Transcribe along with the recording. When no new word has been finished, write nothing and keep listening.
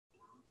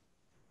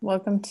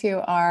Welcome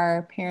to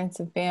our Parents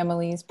and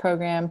Families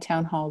program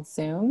Town Hall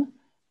Zoom.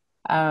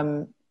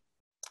 Um,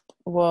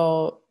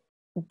 we'll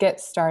get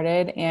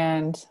started,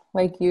 and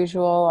like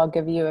usual, I'll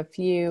give you a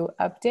few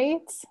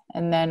updates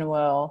and then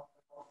we'll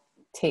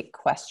take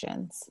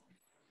questions.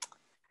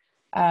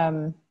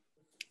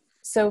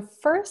 So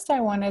first,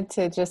 I wanted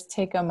to just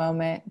take a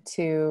moment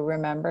to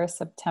remember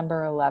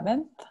September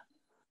 11th.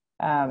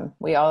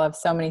 We all have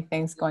so many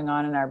things going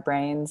on in our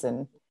brains,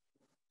 and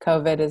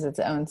COVID is its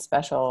own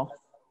special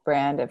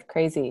brand of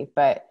crazy.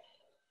 But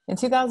in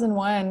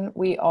 2001,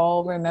 we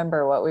all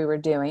remember what we were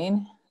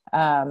doing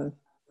that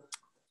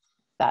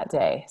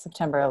day,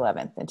 September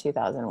 11th in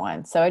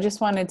 2001. So I just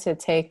wanted to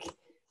take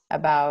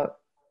about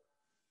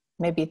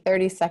maybe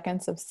 30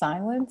 seconds of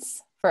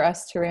silence for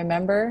us to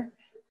remember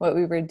what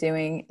we were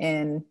doing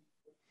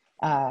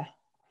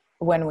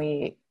when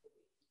we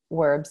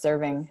were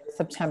observing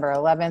September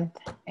 11th.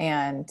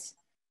 And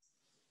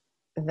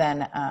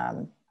then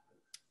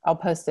I'll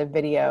post a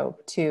video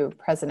to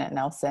President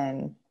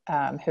Nelson,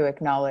 who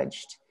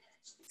acknowledged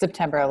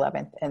September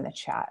 11th in the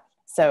chat.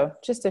 So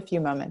just a few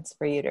moments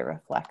for you to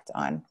reflect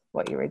on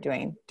what you were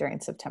doing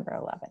during September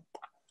 11th.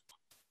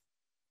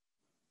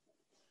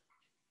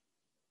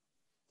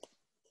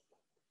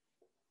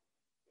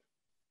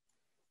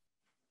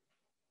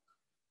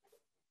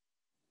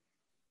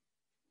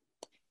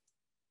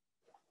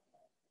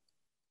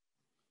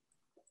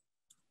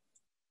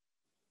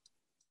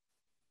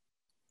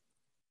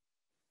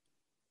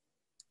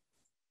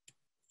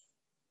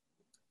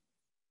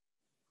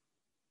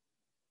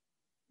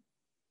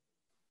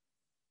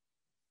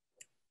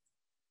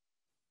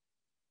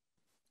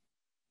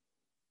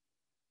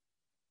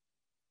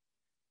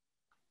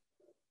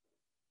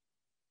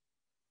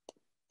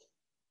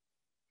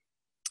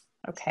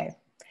 Okay.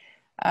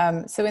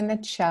 So in the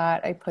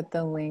chat, I put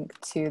the link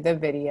to the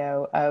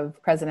video of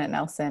President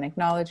Nelson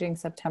acknowledging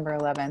September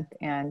 11th.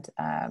 And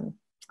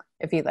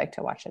if you'd like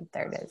to watch it,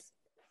 there it is.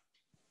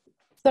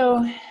 So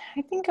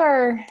I think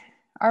our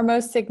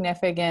most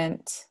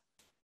significant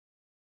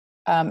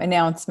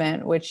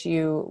announcement, which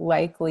you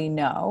likely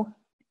know,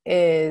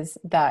 is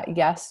that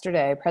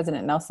yesterday,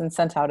 President Nelson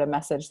sent out a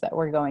message that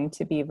we're going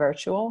to be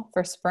virtual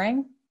for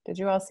spring. Did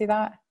you all see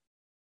that?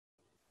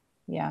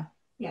 Yeah.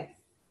 Yes.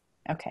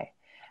 Okay.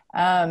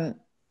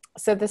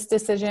 So this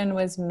decision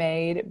was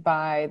made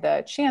by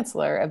the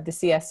chancellor of the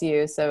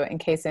CSU. So in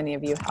case any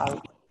of you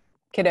have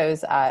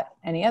kiddos at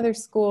any other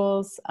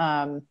schools,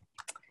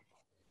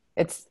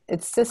 it's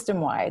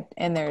system-wide,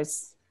 and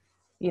there's,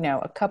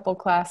 a couple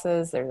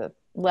classes, there's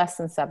less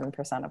than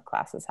 7% of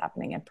classes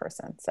happening in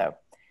person. So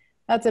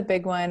that's a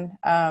big one.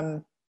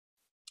 I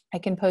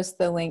can post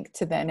the link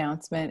to the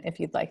announcement if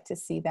you'd like to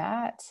see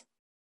that.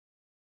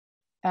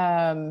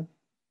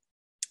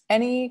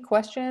 Any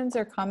questions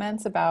or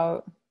comments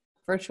about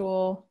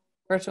virtual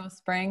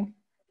spring?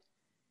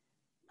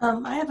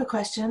 I have a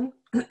question.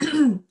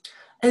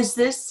 Is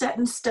this set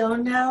in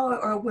stone now,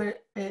 or would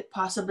it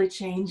possibly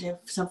change if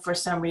for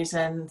some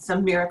reason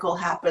some miracle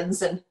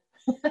happens and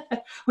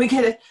we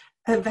get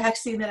a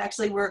vaccine that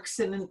actually works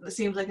and it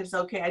seems like it's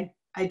okay?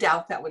 I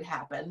doubt that would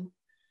happen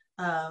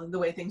the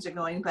way things are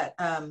going, but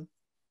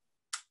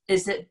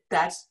is it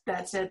that's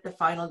it, the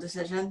final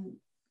decision?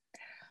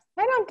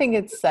 I don't think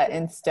it's set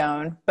in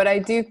stone, but I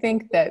do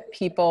think that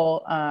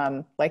people,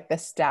 like the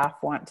staff,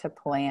 want to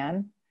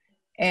plan.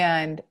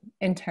 And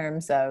in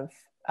terms of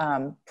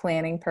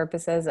planning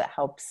purposes, it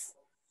helps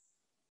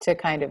to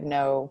kind of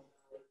know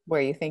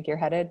where you think you're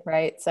headed,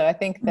 right? So I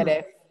think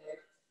that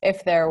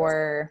if there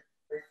were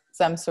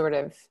some sort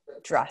of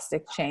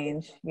drastic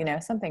change,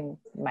 something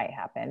might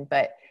happen,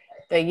 but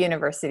the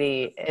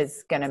university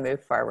is going to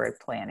move forward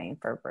planning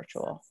for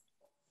virtual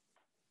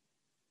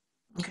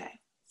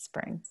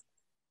spring.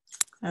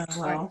 Oh,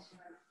 well.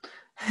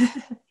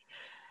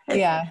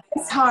 Yeah,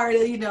 it's hard,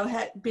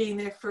 being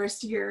their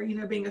first year,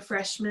 being a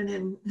freshman,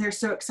 and they're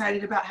so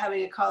excited about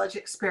having a college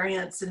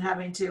experience and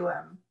having to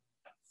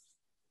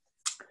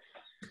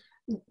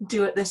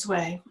do it this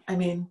way. I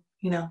mean,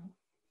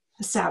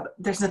 it's sad.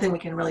 There's nothing we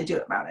can really do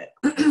about it.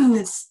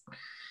 It's,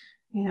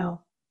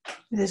 it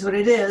is what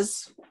it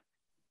is.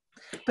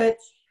 But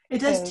it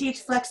does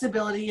teach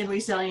flexibility and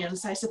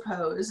resilience, I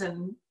suppose,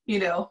 and,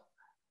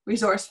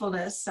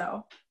 resourcefulness.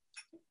 So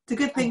it's a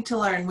good thing to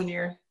learn when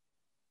you're,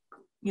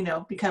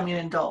 becoming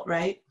an adult,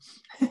 right?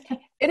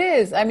 It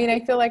is. I mean, I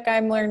feel like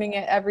I'm learning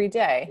it every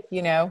day,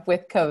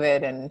 with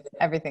COVID and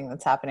everything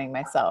that's happening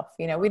myself.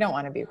 We don't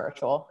want to be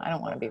virtual. I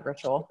don't want to be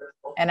virtual.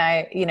 And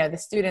the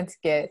students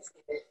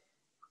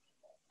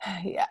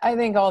I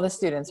think all the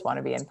students want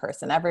to be in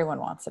person. Everyone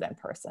wants it in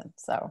person.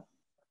 So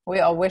we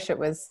all wish it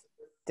was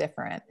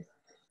different.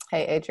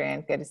 Hey,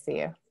 Adrienne, good to see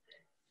you.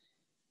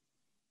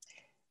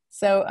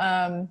 So,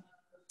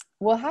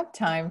 we'll have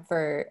time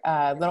for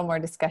a little more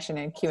discussion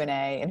and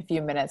Q&A in a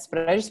few minutes,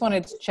 but I just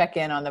wanted to check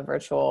in on the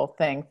virtual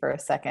thing for a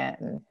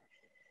second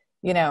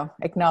and,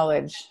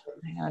 acknowledge,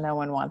 no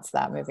one wants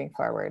that moving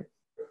forward.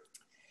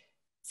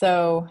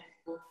 So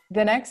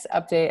the next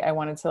update I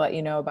wanted to let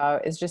you know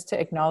about is just to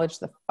acknowledge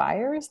the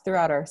fires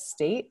throughout our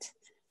state.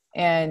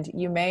 And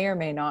you may or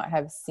may not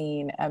have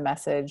seen a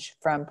message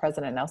from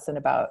President Nelson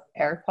about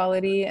air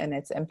quality and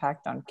its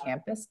impact on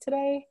campus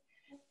today.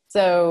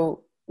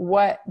 So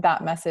what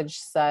that message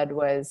said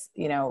was,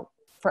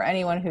 for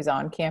anyone who's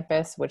on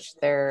campus, which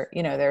there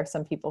are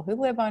some people who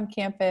live on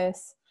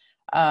campus,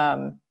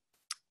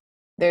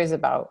 there's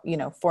about,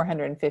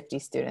 450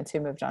 students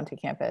who moved onto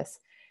campus.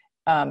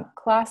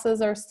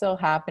 Classes are still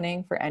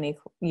happening for any,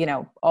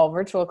 all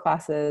virtual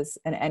classes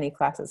and any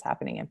classes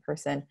happening in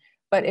person.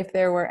 But if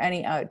there were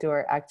any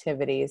outdoor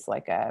activities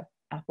like a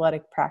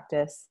athletic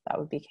practice, that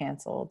would be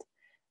canceled.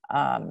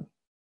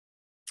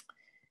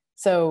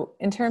 So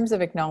in terms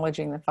of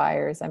acknowledging the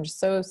fires, I'm just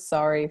so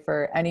sorry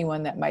for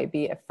anyone that might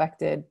be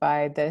affected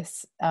by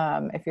this.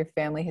 If your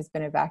family has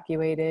been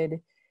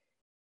evacuated,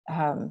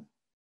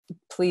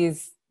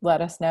 please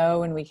let us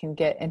know and we can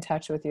get in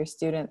touch with your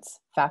students'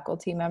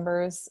 faculty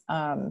members.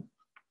 And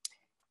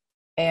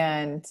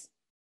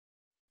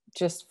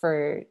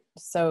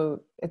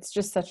it's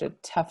just such a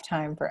tough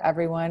time for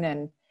everyone,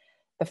 and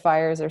the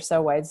fires are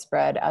so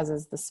widespread, as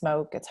is the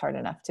smoke. It's hard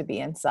enough to be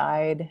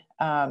inside.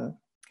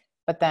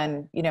 But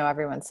then,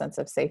 everyone's sense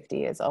of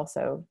safety is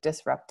also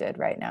disrupted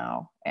right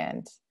now,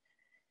 and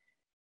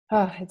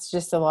it's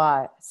just a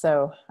lot.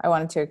 So I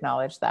wanted to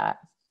acknowledge that.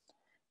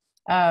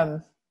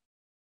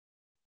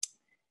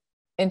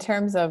 In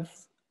terms of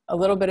a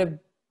little bit of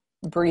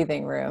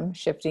breathing room,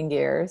 shifting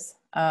gears,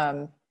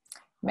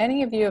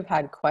 many of you have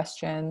had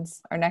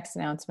questions. Our next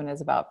announcement is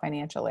about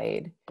financial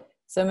aid.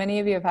 So many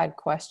of you have had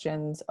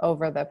questions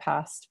over the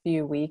past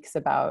few weeks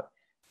about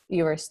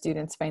your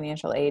students'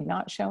 financial aid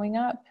not showing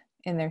up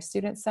in their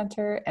student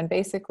center. And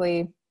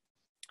basically,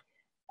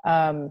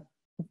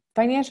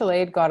 financial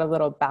aid got a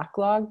little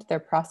backlogged, their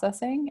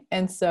processing.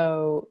 And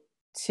so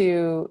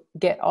to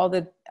get all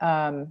the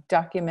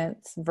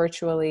documents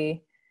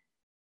virtually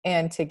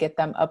and to get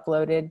them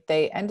uploaded,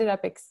 they ended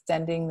up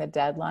extending the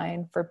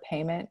deadline for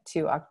payment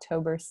to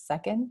October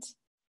 2nd.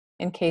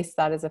 In case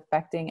that is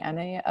affecting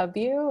any of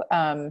you,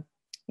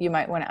 you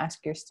might want to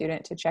ask your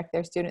student to check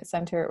their student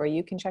center, or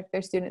you can check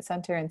their student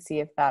center and see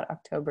if that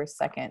October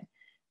 2nd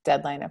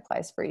deadline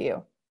applies for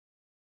you.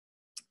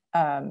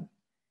 All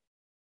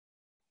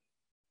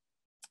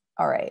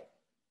right.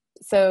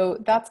 So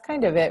that's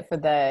kind of it for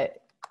the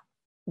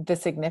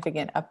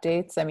significant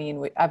updates. I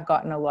mean, I've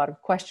gotten a lot of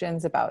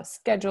questions about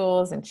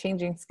schedules and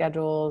changing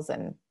schedules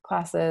and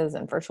classes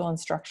and virtual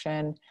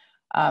instruction.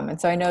 And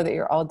so I know that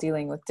you're all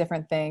dealing with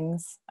different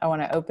things. I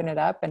want to open it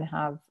up and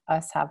have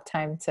us have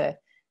time to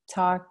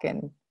talk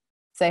and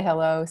say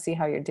hello, see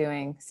how you're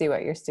doing, see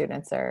what your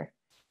students are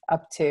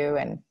up to.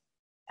 And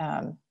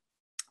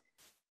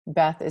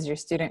Beth, is your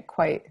student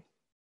quite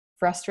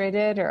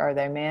frustrated, or are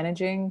they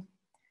managing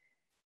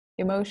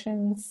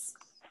emotions?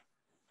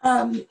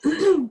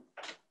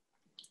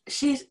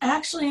 She's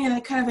actually in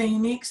a kind of a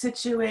unique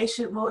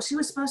situation. Well, she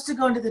was supposed to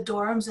go into the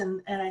dorms,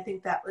 and I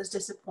think that was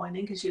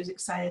disappointing because she was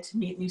excited to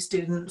meet new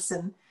students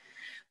and,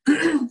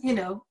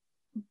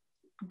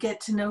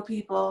 get to know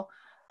people.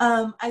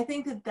 I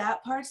think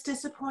that part's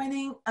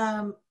disappointing.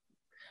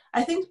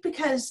 I think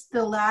because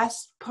the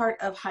last part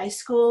of high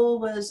school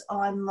was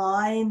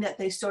online, that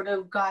they sort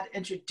of got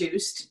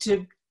introduced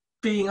to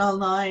being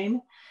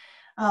online.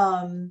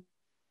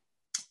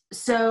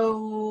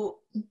 So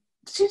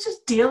she's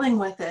just dealing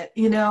with it,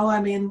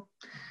 I mean,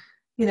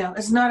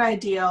 it's not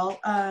ideal.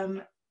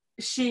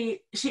 She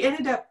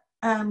ended up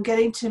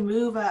getting to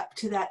move up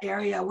to that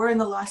area. We're in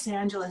the Los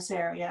Angeles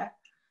area,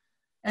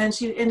 and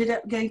she ended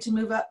up getting to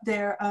move up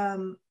there.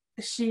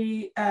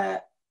 She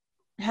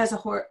has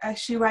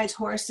she rides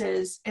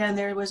horses, and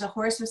there was a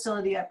horse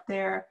facility up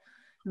there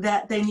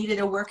that they needed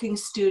a working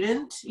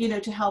student,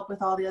 to help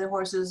with all the other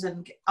horses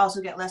and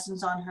also get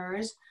lessons on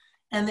hers.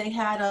 And they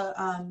had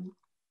a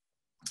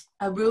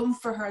room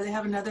for her. They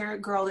have another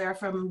girl there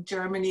from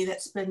Germany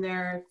that's been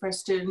there for a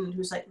student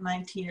who's like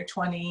 19 or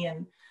 20,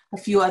 and a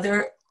few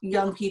other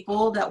young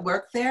people that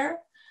work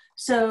there.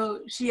 So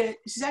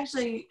she's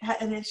actually,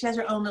 and she has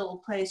her own little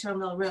place, her own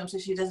little room, so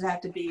she doesn't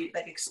have to be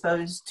like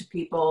exposed to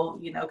people,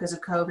 because of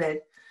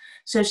COVID.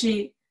 So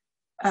she's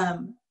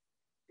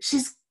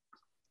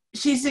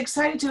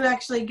excited to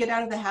actually get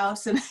out of the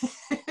house and,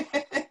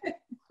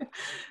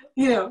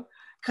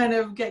 kind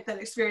of get that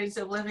experience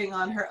of living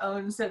on her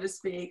own, so to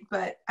speak.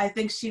 But I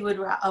think she would,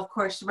 of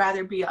course,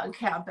 rather be on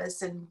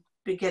campus and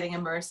be getting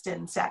immersed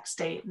in Sac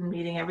State and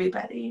meeting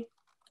everybody.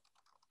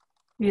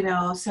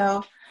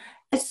 So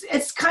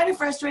it's kind of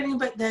frustrating,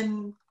 but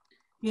then,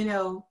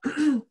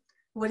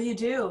 what do you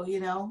do? I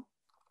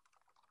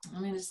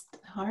mean, it's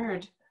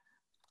hard.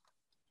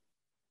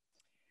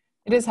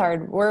 It is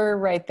hard. We're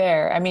right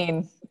there. I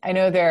mean, I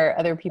know there are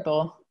other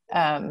people.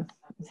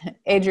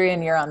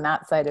 Adrian, you're on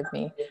that side of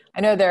me.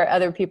 I know there are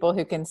other people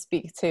who can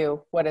speak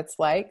to what it's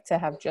like to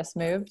have just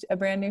moved a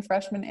brand new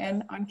freshman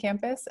in on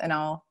campus, and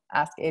I'll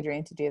ask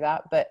Adrian to do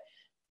that. But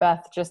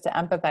Beth, just to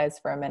empathize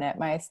for a minute,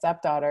 my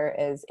stepdaughter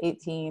is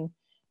 18.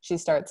 She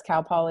starts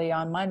Cal Poly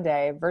on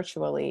Monday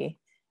virtually,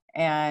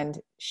 and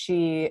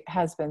she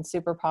has been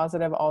super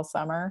positive all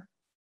summer.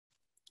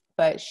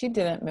 but she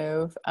didn't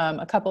move.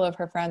 A couple of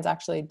her friends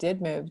actually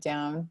did move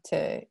down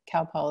to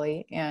Cal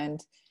Poly,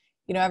 and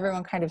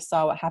everyone kind of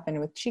saw what happened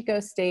with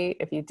Chico State.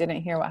 If you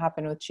didn't hear what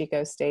happened with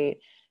Chico State,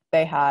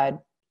 they had,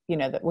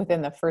 that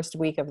within the first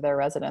week of their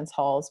residence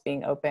halls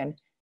being open,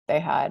 they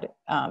had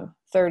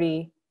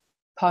 30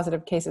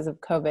 positive cases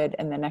of COVID,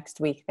 and the next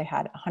week they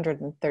had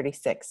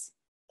 136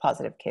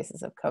 positive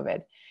cases of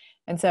COVID.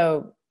 And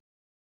so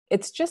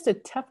it's just a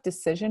tough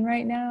decision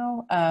right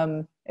now.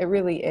 It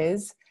really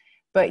is.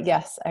 But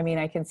yes, I mean,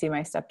 I can see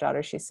my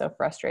stepdaughter. She's so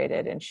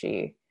frustrated, and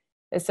she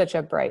is such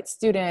a bright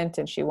student,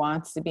 and she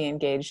wants to be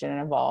engaged and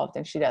involved,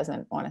 and she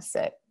doesn't want to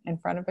sit in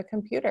front of a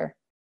computer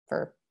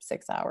for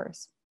 6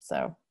 hours.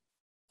 So,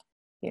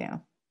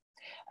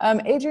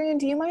 Adrienne,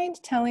 do you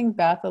mind telling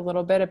Beth a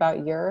little bit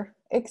about your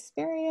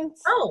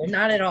experience? Oh,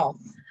 not at all.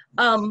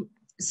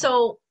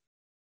 So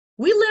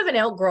we live in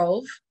Elk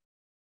Grove,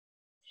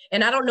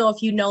 and I don't know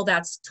if you know,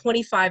 that's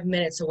 25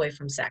 minutes away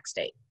from Sac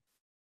State.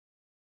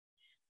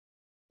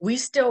 We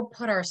still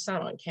put our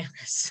son on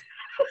campus.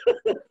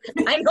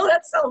 I know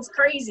that sounds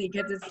crazy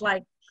because it's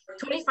like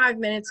 25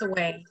 minutes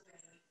away.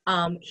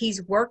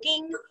 He's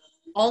working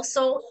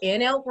also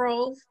in Elk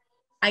Grove.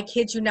 I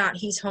kid you not,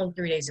 he's home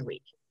 3 days a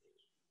week.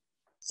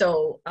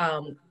 So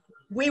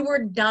we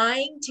were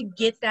dying to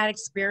get that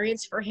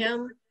experience for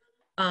him,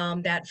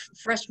 that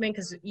freshman,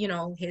 because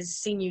his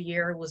senior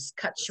year was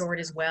cut short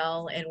as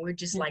well, and we're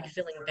just like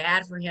feeling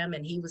bad for him,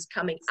 and he was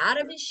coming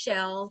out of his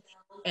shell,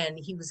 and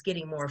he was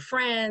getting more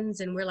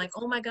friends, and we're like,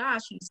 oh my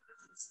gosh, he's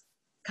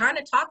kind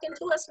of talking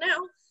to us now.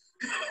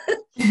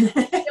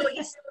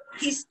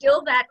 He's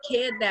still that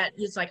kid that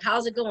he's like,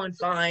 how's it going?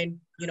 Fine.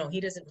 He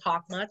doesn't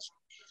talk much,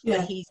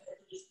 but he's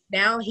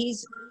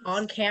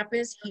on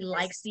campus. He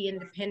likes the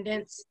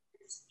independence.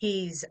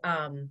 He's,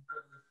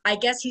 I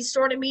guess he's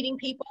sort of meeting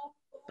people,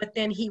 but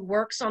then he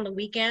works on the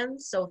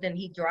weekends. So then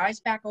he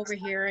drives back over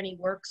here and he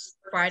works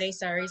Friday,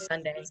 Saturday,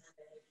 Sunday.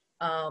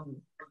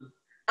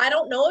 I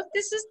don't know if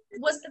this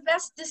was the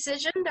best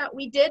decision that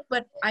we did,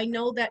 but I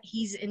know that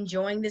he's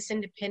enjoying this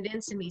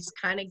independence and he's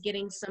kind of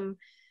getting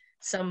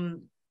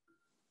some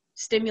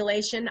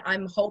stimulation.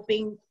 I'm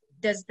hoping,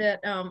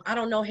 I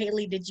don't know,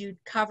 Haley, did you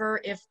cover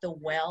if the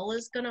well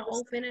is going to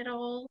open at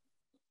all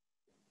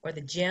or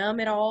the gym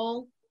at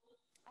all?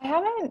 I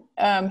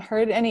haven't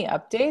heard any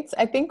updates.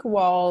 I think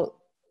I'll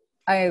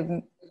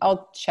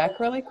check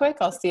really quick.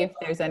 I'll see if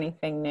there's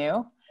anything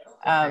new.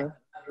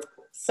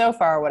 So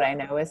far, what I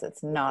know is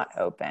it's not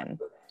open.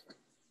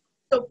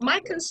 So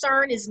my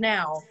concern is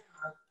now,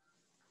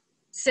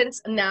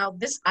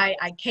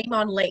 I came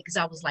on late because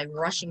I was like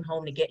rushing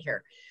home to get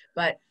here,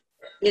 but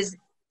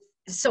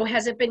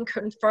has it been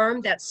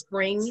confirmed that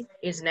spring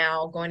is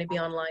now going to be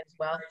online as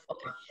well?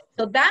 Okay,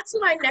 so that's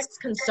my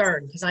next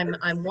concern, because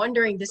I'm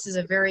wondering, this is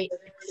a very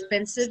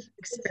expensive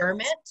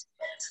experiment.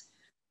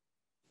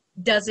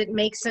 Does it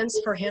make sense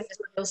for him to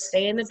still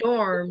stay in the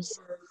dorms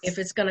if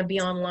it's going to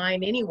be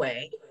online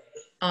anyway?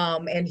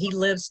 And he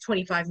lives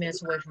 25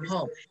 minutes away from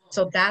home.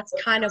 So that's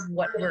kind of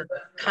what we're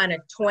kind of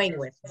toying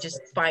with, just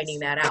finding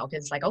that out.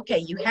 It's like, okay,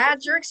 you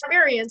had your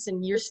experience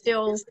and you're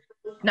still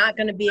not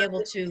going to be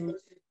able to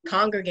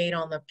congregate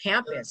on the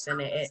campus, and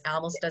it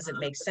almost doesn't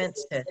make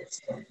sense to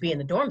be in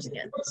the dorms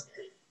again.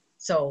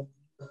 So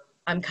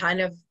I'm kind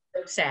of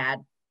sad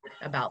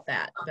about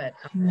that, but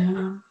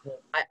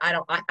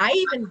I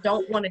even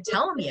don't want to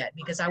tell him yet,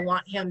 because I don't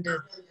want him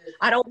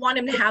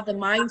to have the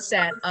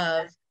mindset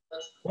of,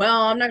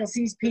 well, I'm not gonna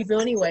see these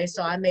people anyway,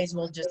 so I may as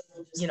well just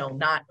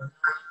not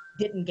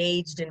get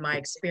engaged in my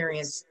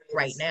experience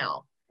right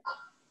now.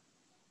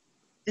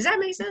 Does that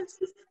make sense?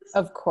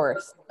 Of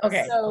course.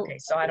 Okay,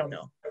 so I don't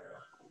know.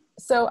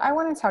 So I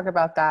want to talk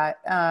about that.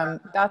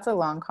 That's a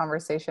long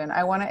conversation.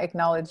 I want to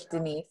acknowledge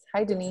Denise.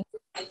 Hi, Denise.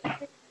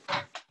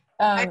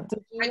 My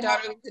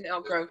daughter lives in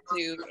Elk Grove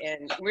too,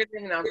 and we're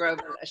living in Elk Grove,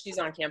 and she's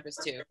on campus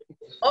too.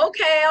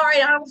 Okay, all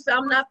right.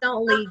 I'm not the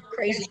only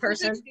crazy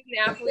person. She's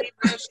an athlete,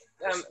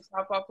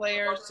 softball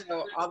player,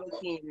 so all the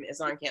team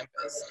is on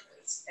campus,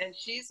 and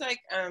she's like,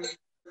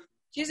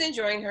 she's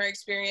enjoying her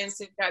experience.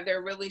 They've got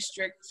their really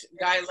strict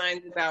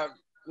guidelines about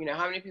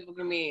how many people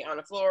can be on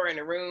a floor, in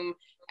a room,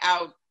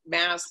 out,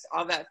 masked,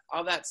 all that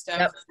stuff.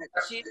 Yep.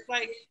 She's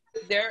like,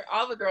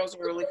 all the girls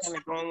are really kind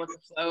of going with the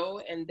flow,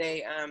 and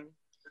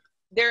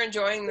they're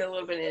enjoying the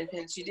little bit of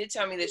independence. She did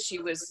tell me that she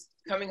was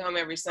coming home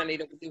every Sunday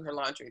to do her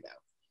laundry,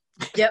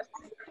 though. Yep,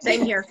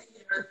 same here.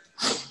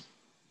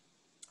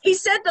 He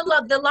said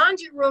the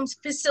laundry room's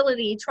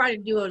facility, he tried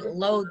to do a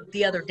load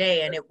the other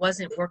day, and it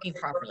wasn't working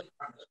properly.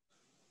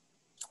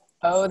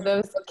 Oh,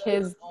 those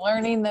kids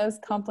learning those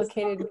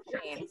complicated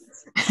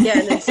machines. Yeah,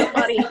 and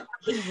then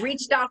he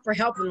reached out for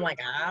help. I'm like,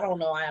 I don't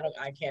know,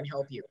 I can't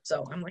help you.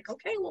 So I'm like,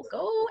 okay, well,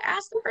 go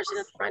ask the person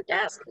at the front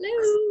desk.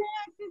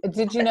 No.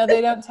 Did you know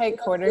they don't take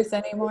quarters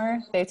anymore?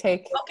 They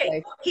take.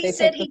 Okay, he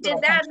said he did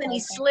that, and then he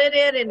slid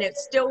it, and it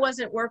still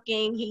wasn't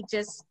working. He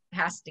just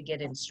has to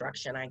get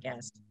instruction, I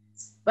guess.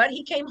 But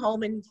he came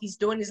home, and he's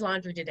doing his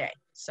laundry today,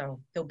 so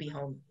he'll be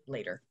home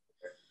later.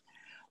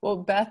 Well,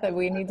 Beth,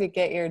 we need to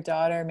get your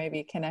daughter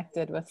maybe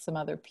connected with some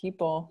other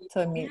people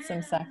to meet some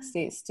Yeah. Sac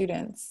State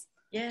students.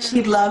 Yeah.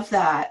 She'd love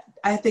that.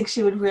 I think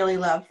she would really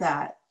love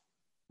that.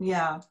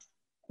 Yeah.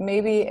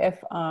 Maybe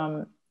if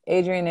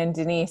Adrian and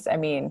Denise, I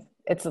mean,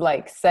 it's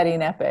like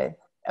setting up a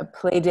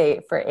play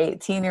date for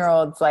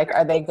 18-year-olds. Like,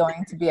 are they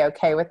going to be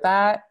okay with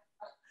that?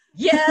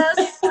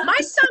 Yes. My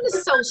son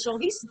is social.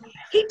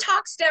 He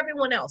talks to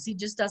everyone else. He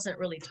just doesn't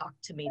really talk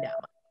to me that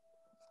much.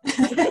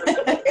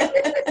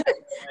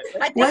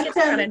 I think it's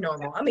kind of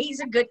normal. I mean, he's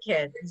a good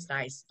kid. He's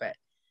nice, but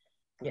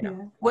you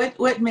know. Yeah.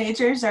 What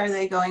majors are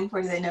they going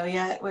for? Do they know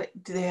yet? What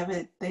do they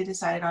have? They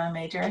decided on a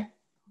major?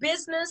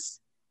 Business.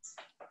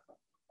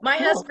 My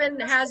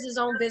husband has his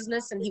own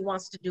business and he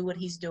wants to do what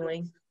he's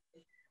doing.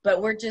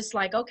 But we're just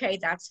like, okay,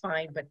 that's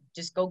fine, but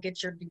just go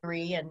get your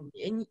degree, and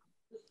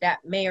that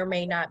may or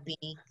may not be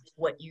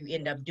what you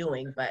end up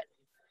doing, but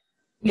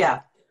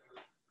yeah,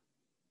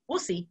 we'll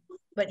see.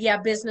 But yeah,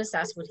 business,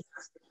 that's what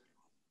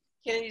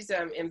Kennedy's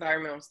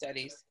environmental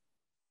studies.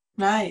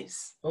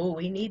 Nice. Oh,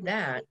 we need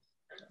that.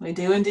 We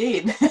do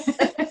indeed.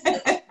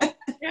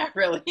 Yeah,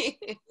 really.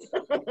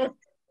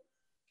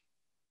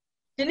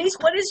 Denise,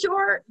 what is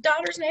your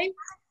daughter's name?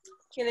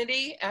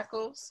 Kennedy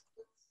Eccles.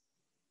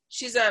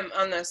 She's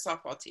on the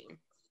softball team.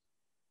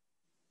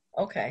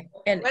 Okay.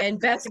 And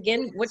Beth,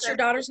 again, what's your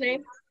daughter's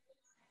name?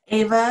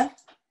 Ava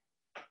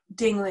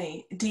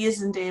Dingley. D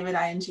is in David,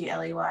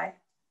 Ingley.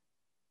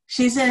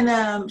 She's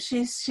in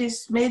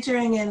she's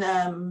majoring in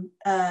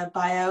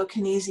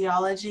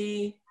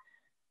biokinesiology.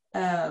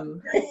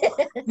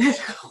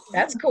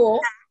 That's cool.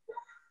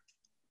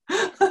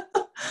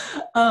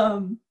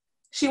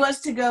 She wants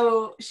to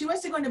go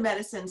into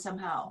medicine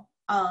somehow.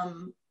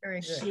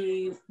 Very good.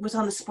 She was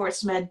on the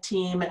sports med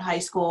team at high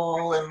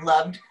school and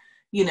loved,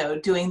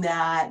 doing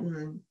that.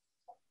 And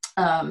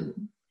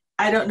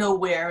I don't know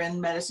where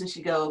in medicine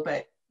she'd go,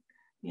 but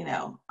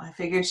I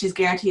figured she's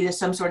guaranteed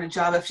some sort of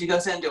job if she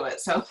goes into it.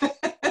 So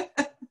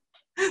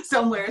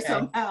somewhere,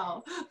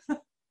 somehow.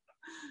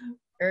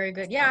 Very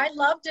good. Yeah, I'd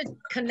love to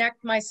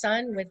connect my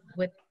son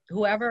with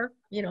whoever,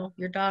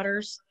 your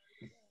daughters.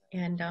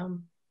 And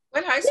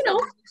what high school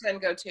did your son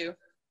go to?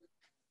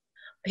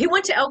 He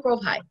went to Elk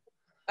Grove High.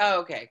 Oh,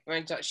 okay.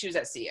 She was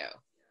at CO.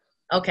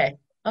 Okay,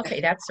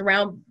 that's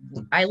around.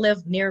 I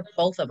live near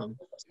both of them.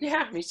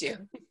 Yeah, me too.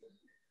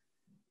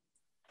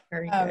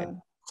 Very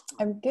good.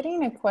 I'm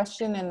getting a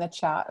question in the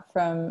chat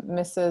from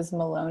Mrs.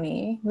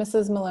 Maloney.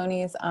 Mrs.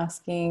 Maloney is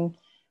asking,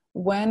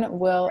 when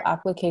will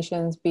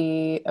applications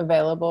be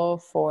available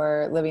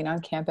for living on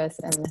campus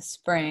in the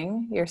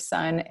spring? Your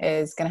son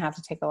is going to have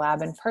to take a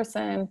lab in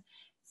person,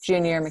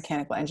 junior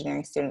mechanical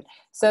engineering student.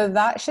 So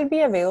that should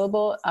be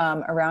available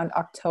around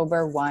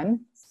October 1,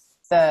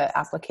 the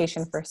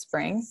application for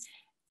spring.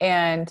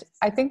 And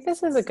I think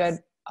this is a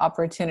good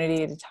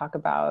opportunity to talk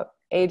about,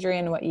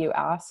 Adrian, what you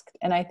asked.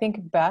 And I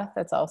think, Beth,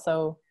 that's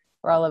also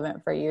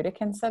relevant for you to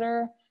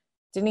consider.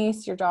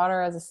 Denise, your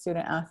daughter as a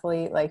student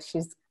athlete, like,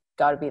 she's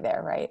got to be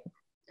there, right?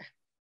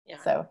 Yeah.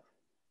 So,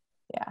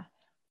 yeah.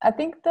 I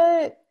think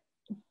the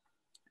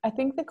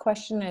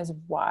question is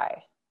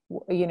why.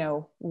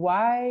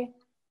 Why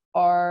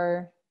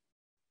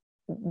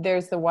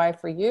there's the why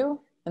for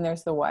you and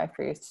there's the why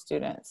for your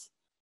students.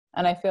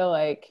 And I feel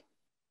like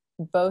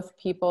both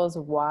people's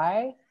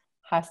why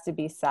has to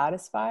be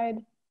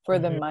satisfied for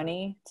the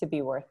money to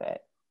be worth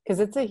it, because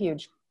it's a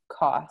huge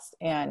cost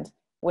and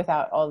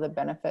without all the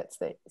benefits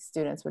that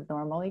students would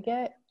normally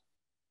get.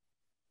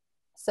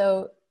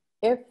 So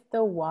if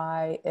the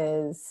why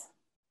is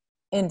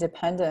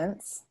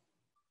independence,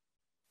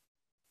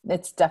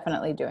 it's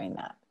definitely doing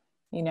that,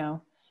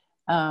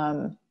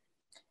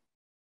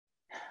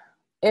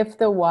 if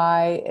the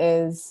why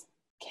is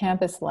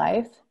campus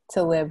life,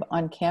 to live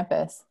on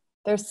campus,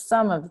 there's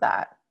some of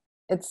that.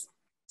 It's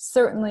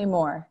certainly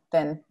more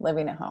than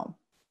living at home.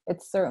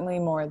 It's certainly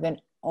more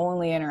than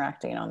only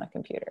interacting on the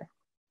computer.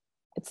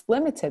 It's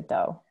limited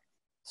though.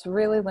 It's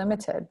really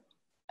limited.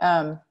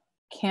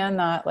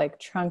 Cannot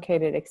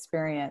truncated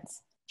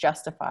experience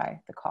justify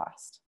the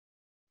cost.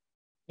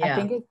 Yeah. I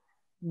think it's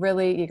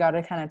really, you got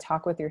to kind of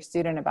talk with your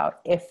student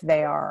about if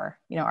they are,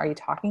 are you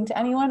talking to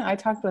anyone? I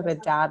talked with a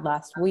dad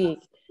last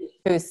week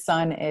whose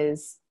son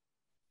is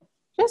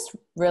just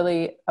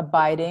really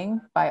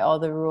abiding by all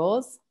the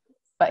rules,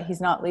 but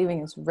he's not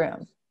leaving his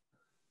room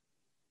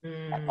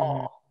at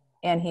all.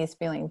 And he's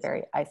feeling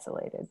very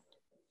isolated.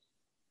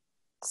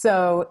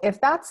 So if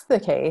that's the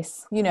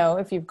case,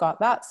 if you've got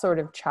that sort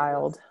of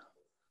child,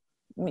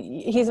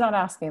 he's not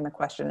asking the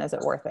question, is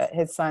it worth it?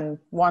 His son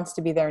wants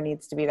to be there,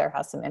 needs to be there,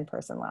 has some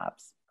in-person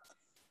labs.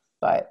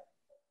 But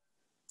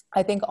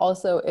I think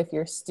also if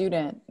your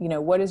student,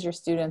 what is your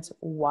student's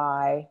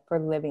why for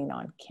living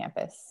on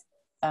campus?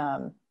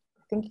 I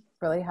think you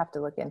really have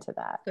to look into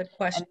that. Good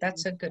question.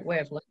 That's a good way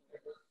of looking.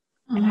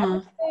 And I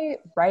would say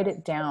write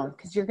it down,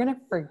 because you're going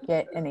to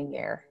forget in a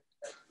year.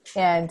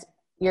 And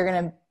you're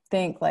going to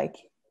think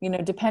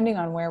depending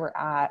on where we're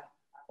at,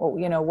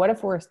 well, what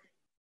if I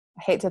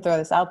hate to throw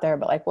this out there,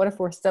 but what if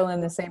we're still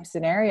in the same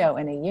scenario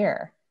in a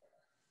year?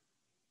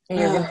 And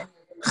you're going to,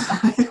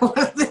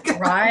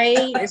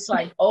 Right? It's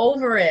like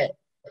over it.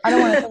 I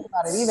don't want to think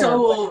about it either.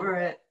 So over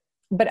it.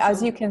 But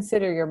as you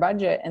consider your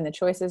budget and the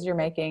choices you're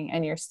making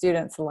and your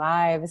students'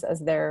 lives as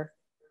they're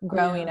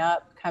growing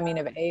up, coming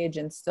of age,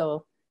 and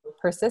still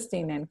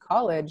persisting in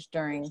college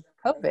during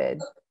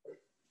COVID,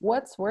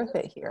 what's worth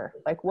it here?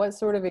 Like, what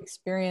sort of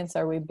experience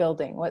are we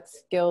building? What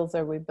skills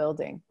are we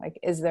building? Like,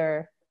 is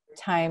there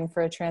time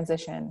for a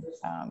transition?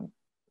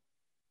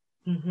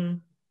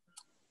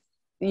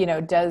 You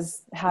know,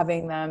 does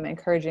having them,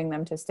 encouraging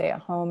them to stay at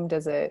home,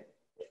 does it,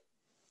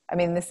 I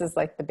mean, this is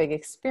like the big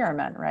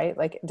experiment, right?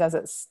 Like, does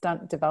it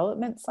stunt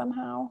development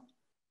somehow?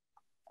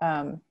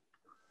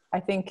 I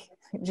think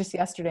just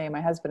yesterday,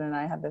 my husband and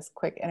I had this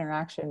quick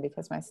interaction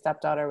because my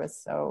stepdaughter was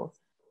so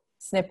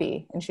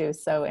snippy and she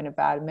was so in a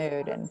bad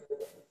mood. And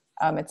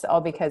it's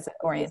all because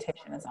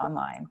orientation is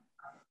online.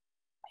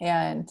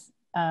 And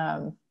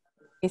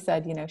he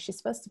said, you know, she's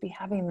supposed to be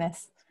having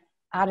this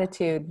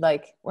attitude,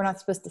 like we're not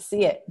supposed to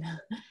see it.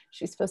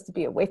 She's supposed to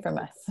be away from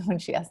us when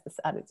she has this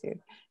attitude.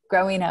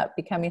 Growing up,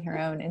 becoming her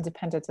own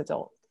independent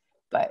adult.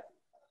 But,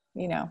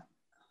 you know,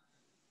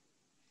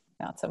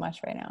 not so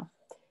much right now.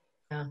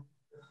 Yeah.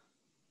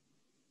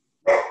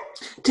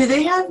 Do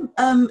they have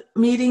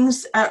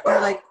meetings or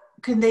like,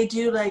 can they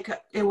do like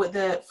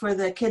for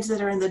the kids that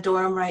are in the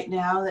dorm right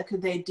now, that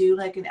could they do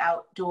like an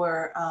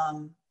outdoor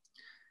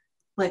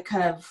like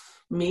kind of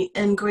meet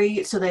and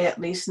greet, so they at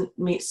least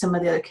meet some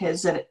of the other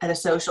kids at a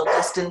social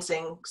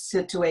distancing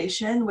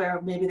situation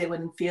where maybe they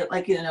wouldn't feel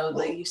like, you know,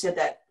 like you said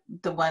that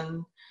the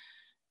one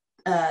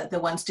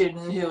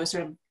student who was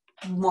sort of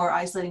more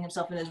isolating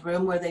himself in his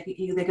room, where they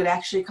could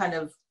actually kind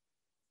of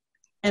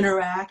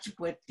interact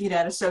with, you know,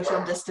 at a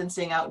social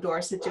distancing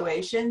outdoor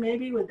situation,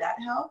 maybe would that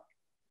help?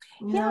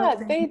 Yeah,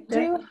 they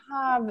do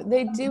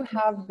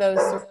have those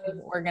sort of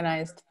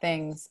organized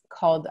things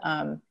called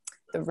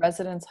the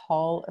Residence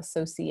Hall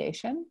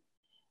Association.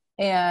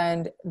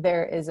 And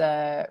there is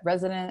a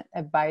resident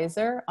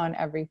advisor on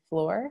every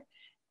floor,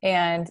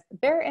 and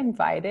they're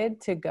invited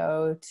to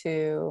go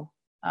to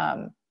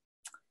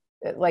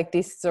like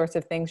these sorts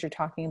of things you're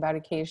talking about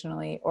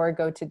occasionally, or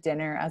go to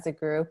dinner as a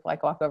group,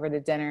 like walk over to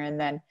dinner and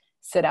then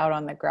sit out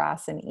on the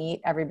grass and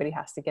eat. Everybody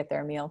has to get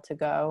their meal to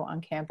go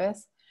on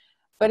campus.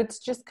 But it's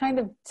just kind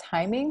of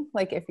timing.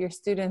 Like if your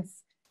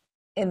student's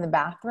in the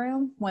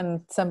bathroom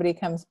when somebody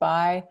comes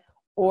by,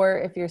 or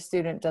if your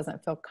student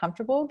doesn't feel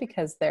comfortable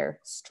because they're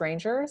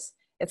strangers,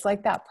 it's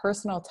like that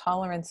personal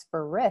tolerance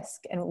for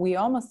risk. And we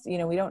almost, you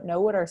know, we don't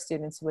know what our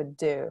students would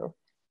do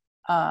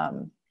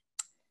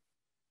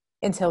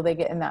until they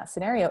get in that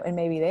scenario. And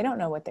maybe they don't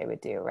know what they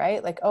would do,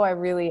 right? Like, oh,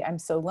 I'm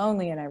so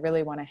lonely and I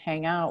really want to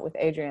hang out with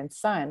Adrian's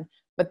son.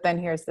 But then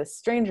here's this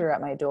stranger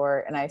at my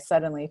door and I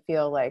suddenly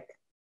feel like,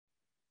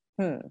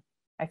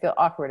 I feel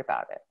awkward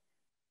about it.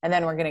 And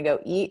then we're going to go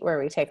eat where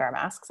we take our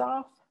masks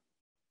off.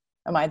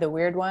 Am I the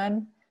weird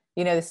one?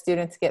 You know, the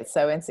students get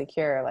so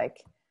insecure,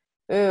 like,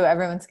 ooh,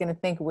 everyone's going to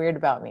think weird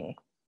about me.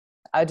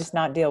 I'll just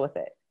not deal with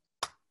it.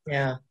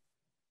 Yeah.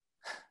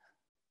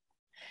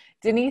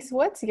 Denise,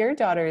 what's your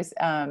daughter's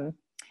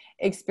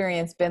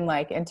experience been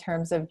like in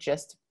terms of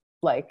just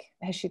like,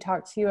 has she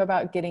talked to you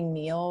about getting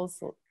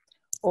meals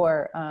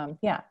or,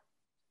 yeah.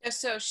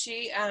 So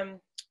she,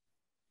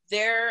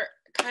 they're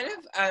kind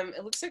of,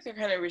 it looks like they're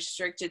kind of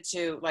restricted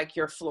to like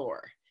your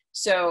floor.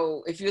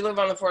 So if you live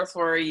on the 4th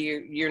floor,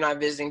 you're not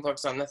visiting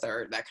folks on the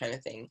 3rd, that kind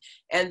of thing.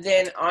 And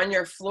then on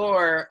your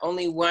floor,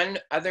 only one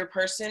other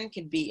person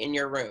could be in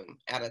your room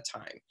at a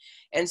time.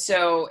 And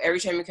so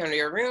every time you come to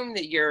your room,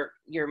 that you're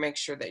make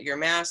sure that you're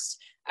masked.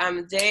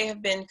 They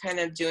have been kind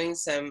of doing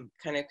some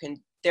kind of,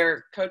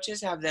 their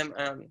coaches have them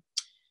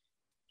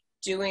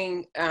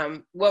doing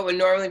what would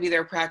normally be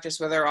their practice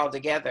where they're all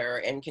together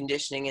and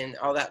conditioning and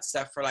all that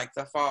stuff for like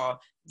the fall.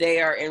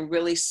 They are in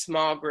really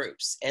small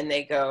groups and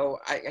they go,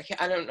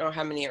 I don't know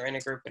how many are in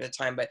a group at a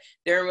time, but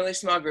they're in really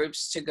small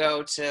groups to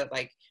go to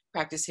like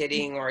practice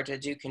hitting or to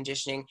do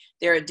conditioning.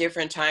 They're at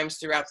different times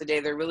throughout the day.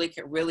 They're really,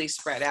 really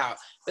spread out,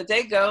 but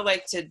they go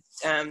like to,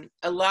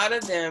 a lot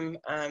of them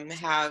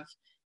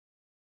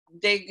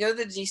they go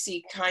to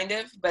DC kind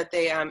of, but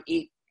they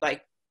eat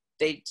like,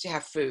 they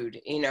have food.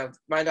 You know,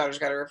 my daughter's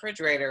got a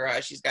refrigerator.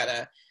 She's got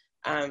a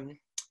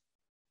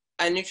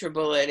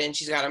NutriBullet, and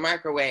she's got a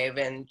microwave,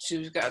 and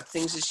she's got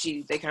things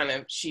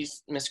that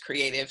she's Miss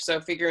Creative. So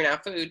figuring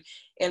out food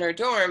in her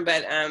dorm,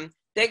 but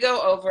they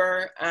go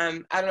over,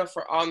 I don't know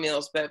for all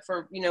meals, but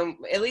for, you know,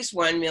 at least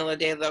one meal a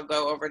day, they'll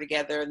go over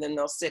together and then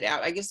they'll sit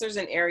out. I guess there's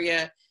an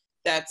area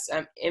that's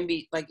in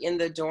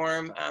the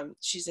dorm.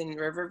 She's in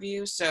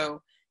Riverview.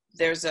 So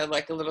there's a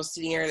little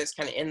sitting area that's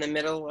kind of in the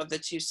middle of the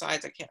two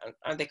sides.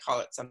 They call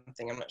it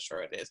something, I'm not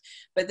sure what it is,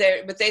 but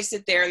they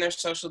sit there and they're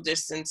social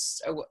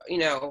distance, you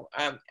know,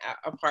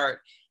 apart.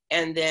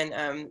 And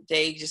then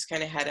they just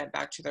kind of head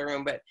back to their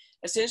room. But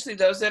essentially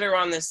those that are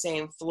on the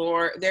same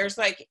floor, there's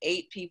like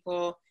 8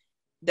 people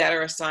that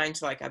are assigned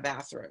to like a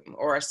bathroom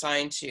or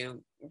assigned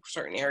to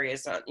certain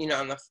areas on, you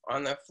know,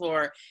 on the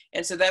floor.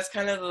 And so that's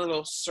kind of the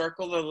little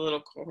circle, the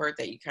little cohort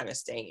that you kind of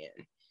stay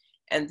in.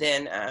 And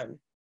then,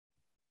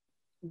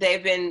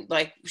 they've been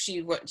like,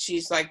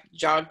 she's like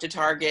jogged to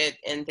Target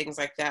and things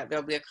like that.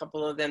 There'll be a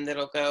couple of them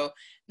that'll go,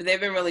 but they've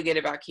been really good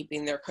about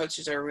keeping, their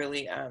coaches are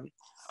really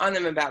on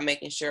them about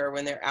making sure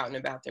when they're out and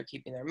about, they're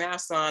keeping their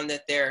masks on,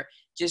 that they're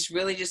just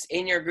really just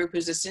in your group,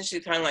 who's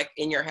essentially kind of like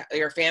in your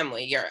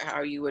family,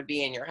 how you would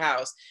be in your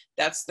house.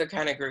 That's the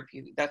kind of group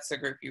that's the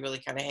group you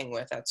really kind of hang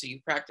with. That's who you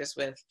practice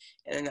with.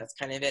 And then that's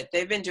kind of it.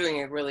 They've been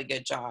doing a really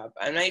good job.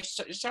 And I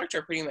talk to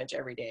her pretty much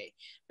every day,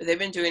 but they've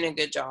been doing a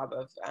good job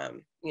of,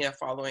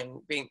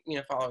 following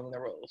the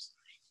rules.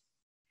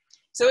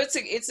 So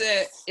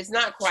it's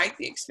not quite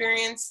the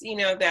experience,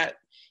 that,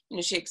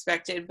 she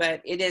expected,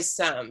 but it is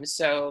some.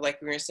 So like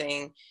we were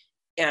saying,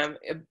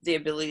 the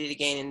ability to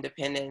gain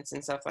independence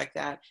and stuff like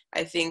that.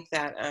 I think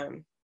that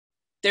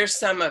there's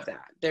some of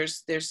that.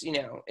 There's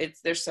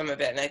some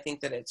of it, and I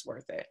think that it's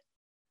worth it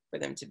for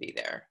them to be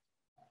there.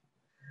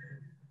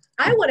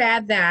 I would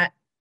add that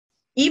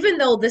even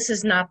though this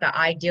is not the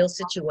ideal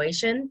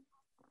situation,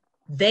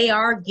 they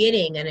are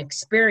getting an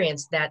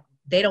experience that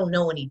they don't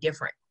know any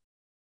different.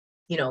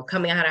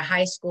 Coming out of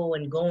high school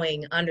and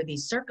going under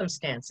these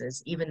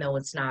circumstances, even though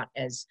it's not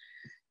as,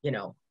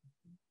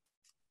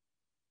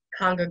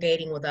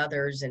 congregating with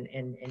others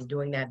and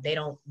doing that, they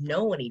don't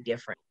know any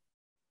different.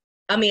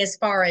 I mean, as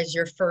far as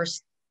your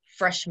first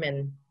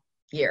freshman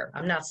year,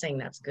 I'm not saying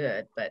that's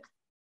good, but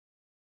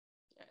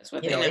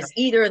it's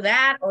either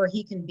that or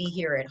he can be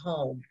here at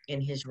home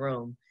in his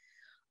room,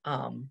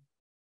 and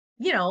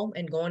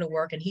going to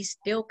work, and he's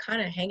still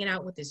kind of hanging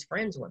out with his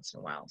friends once in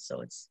a while.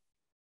 So it's,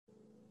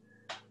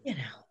 I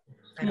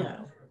don't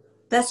know.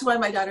 That's why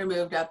my daughter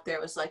moved up there.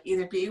 It was like,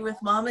 either be with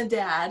mom and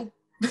dad.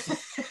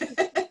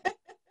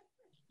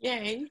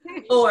 Yay.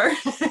 Or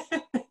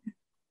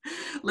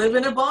live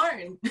in a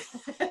barn.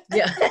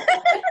 Yeah.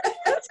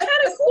 That's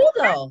kind of cool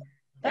though.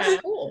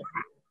 That's cool.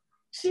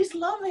 She's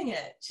loving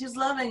it.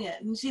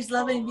 And she's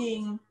loving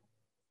being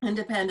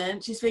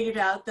independent. She's figured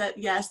out that,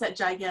 yes, that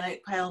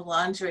gigantic pile of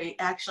laundry,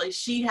 actually,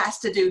 she has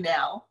to do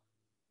now.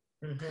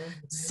 Mm-hmm.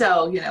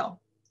 So,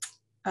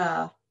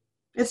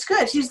 it's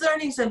good. She's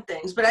learning some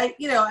things, but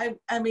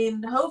I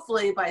mean,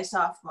 hopefully by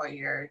sophomore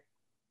year,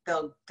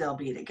 they'll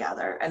be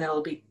together and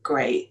it'll be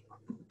great.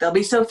 They'll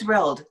be so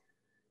thrilled.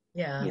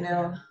 Yeah. You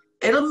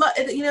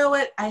know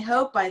what? I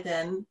hope by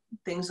then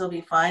things will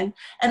be fine,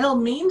 and it'll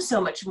mean so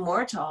much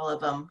more to all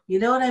of them. You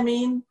know what I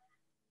mean?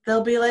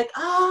 They'll be like,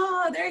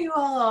 there you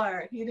all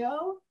are.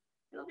 It'll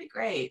be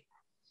great.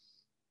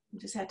 You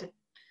just have to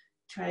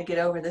try to get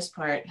over this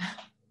part.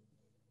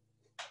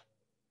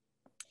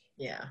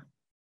 Yeah.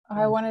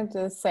 I wanted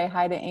to say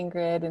hi to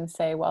Ingrid and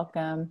say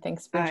welcome.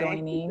 Thanks for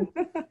joining.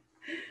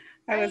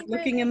 I was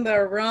looking in the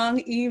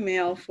wrong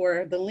email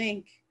for the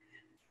link.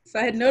 So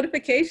I had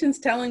notifications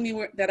telling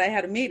me that I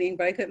had a meeting,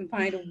 but I couldn't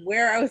find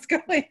where I was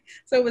going.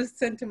 So it was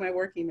sent to my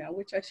work email,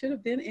 which I should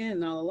have been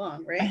in all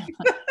along, right?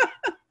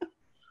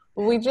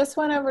 We just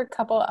went over a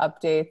couple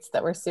updates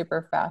that were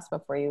super fast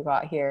before you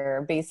got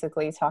here,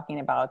 basically talking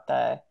about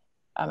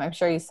I'm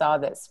sure you saw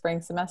that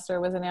spring semester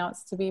was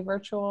announced to be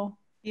virtual.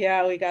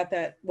 Yeah, we got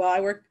that. Well, I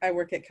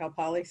work at Cal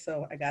Poly,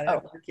 so I got it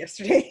at work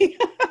yesterday.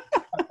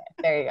 Okay,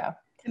 there you go.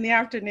 In the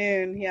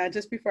afternoon, yeah,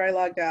 just before I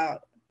logged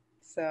out.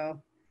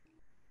 So,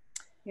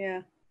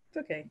 yeah, it's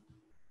okay.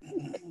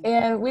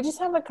 And we just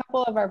have a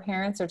couple of our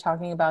parents are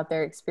talking about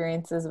their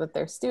experiences with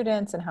their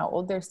students and how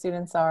old their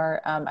students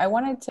are. I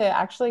wanted to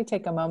actually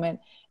take a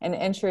moment and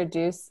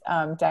introduce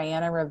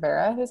Diana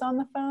Rivera, who's on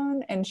the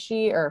phone,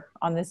 or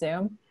on the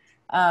Zoom.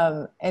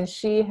 And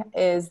she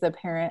is the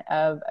parent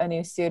of a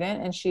new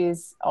student, and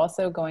she's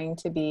also going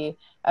to be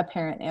a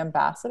parent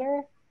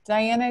ambassador.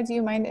 Diana, do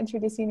you mind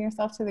introducing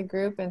yourself to the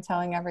group and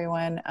telling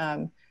everyone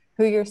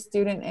who your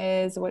student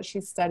is, what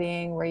she's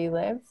studying, where you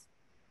live?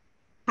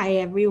 Hi,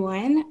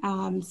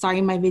 everyone. Sorry,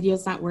 my video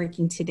is not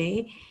working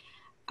today.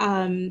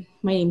 My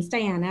name is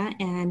Diana,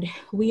 and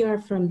we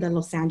are from the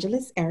Los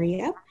Angeles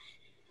area.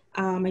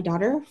 My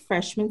daughter,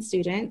 freshman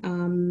student,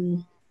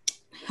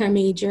 her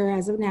major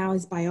as of now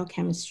is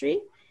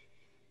biochemistry.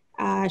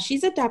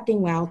 She's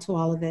adapting well to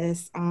all of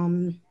this.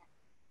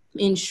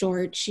 In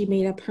short, she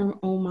made up her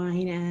own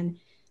mind and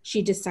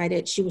she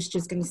decided she was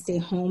just going to stay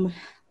home,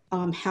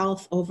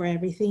 health over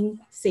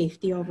everything,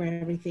 safety over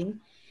everything.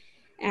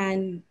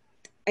 And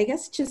I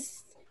guess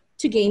just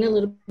to gain a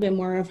little bit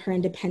more of her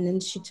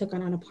independence, she took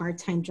on a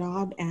part-time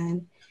job,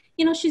 and,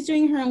 she's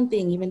doing her own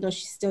thing, even though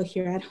she's still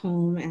here at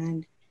home.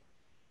 And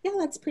yeah,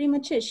 that's pretty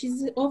much it.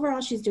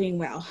 Overall, she's doing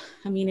well.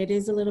 I mean, it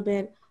is a little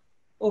bit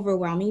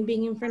overwhelming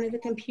being in front of the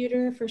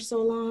computer for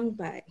so long,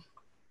 but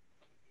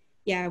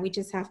yeah, we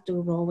just have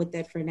to roll with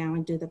it for now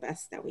and do the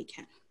best that we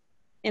can.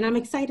 And I'm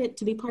excited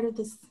to be part of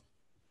this,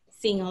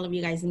 seeing all of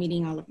you guys,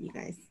 meeting all of you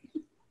guys.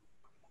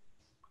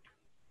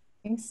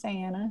 Thanks,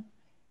 Diana.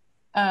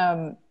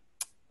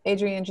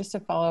 Adrienne, just to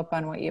follow up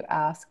on what you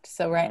asked.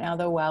 So right now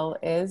the well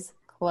is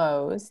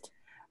closed.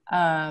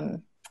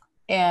 And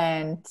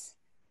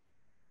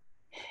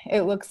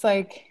it looks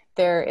like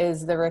there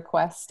is the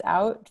request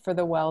out for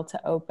the well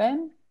to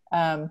open,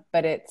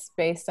 but it's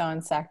based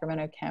on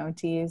Sacramento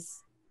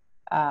County's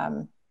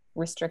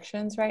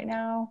restrictions right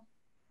now.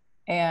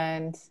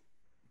 and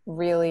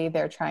really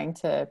they're trying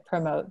to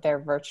promote their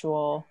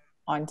virtual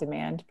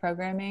on-demand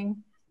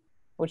programming,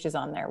 which is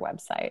on their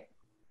website.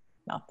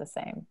 Not the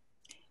same.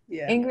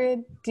 Yeah.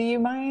 Ingrid, do you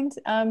mind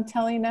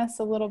telling us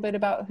a little bit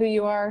about who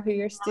you are, who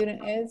your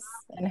student is,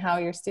 and how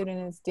your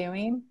student is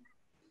doing?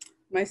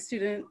 My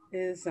student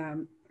is,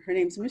 her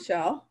name's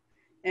Michelle,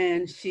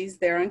 and she's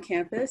there on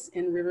campus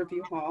in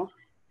Riverview Hall.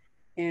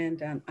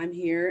 And I'm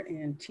here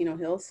in Chino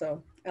Hills,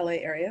 so LA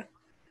area.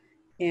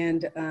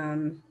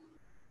 And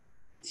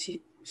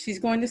she's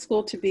going to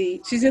school to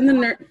be, she's in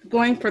the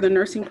going for the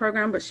nursing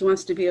program, but she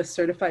wants to be a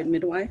certified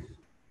midwife.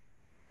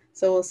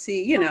 So we'll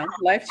see, you know,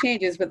 life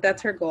changes, but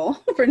that's her goal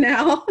for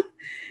now.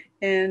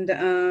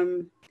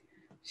 And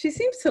she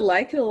seems to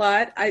like it a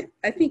lot. I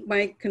think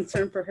my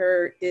concern for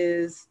her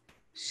is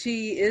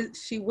she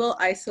will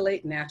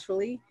isolate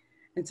naturally.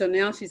 And so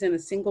now she's in a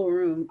single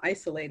room,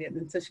 isolated.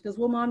 And so she goes,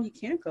 well, Mom, you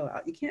can't go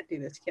out. You can't do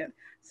this. You can't.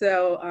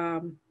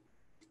 So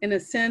in a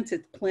sense,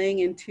 it's playing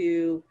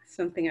into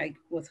something I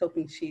was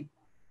hoping she'd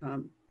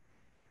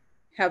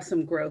have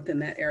some growth in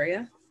that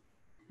area.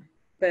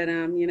 But,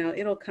 you know,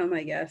 it'll come,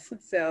 I guess.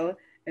 So,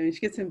 I mean, she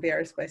gets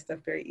embarrassed by stuff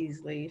very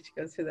easily. She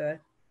goes to the,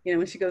 you know,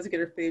 when she goes to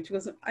get her food, she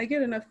goes, I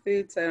get enough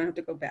food so I don't have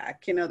to go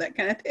back, you know, that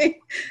kind of thing.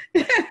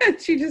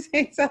 She just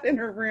hangs out in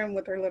her room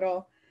with her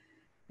little,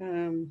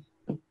 you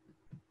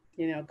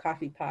know,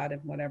 coffee pot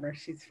and whatever.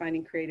 She's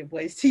finding creative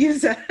ways to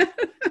use that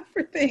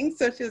for things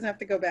so she doesn't have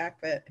to go back.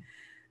 But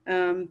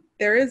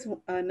there is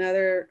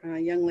another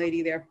young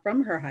lady there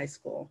from her high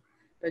school,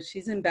 but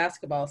she's in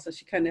basketball. So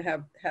she kind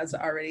of has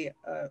already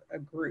a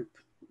group,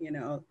 you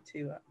know,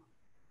 to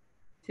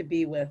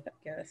be with, I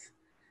guess.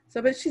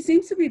 So, but she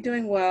seems to be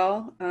doing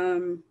well.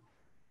 I'm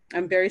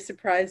very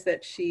surprised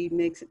that she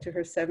makes it to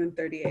her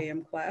 7:30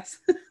 a.m. class.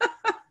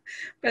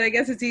 But I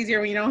guess it's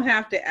easier when you don't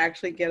have to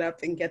actually get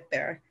up and get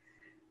there.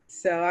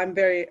 So I'm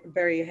very,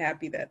 very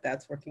happy that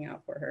that's working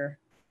out for her.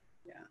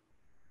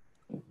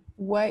 Yeah.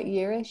 What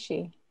year is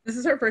she? This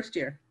is her first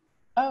year.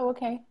 Oh,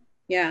 okay.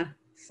 Yeah.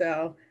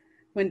 So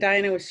when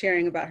Diana was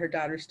sharing about her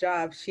daughter's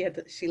job,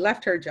 she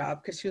left her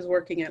job because she was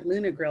working at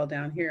Luna Grill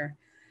down here.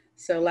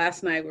 So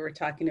last night we were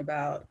talking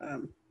about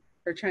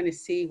her trying to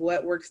see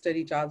what work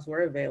study jobs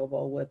were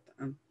available with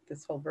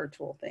this whole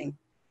virtual thing,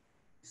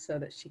 so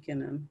that she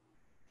can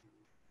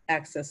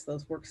access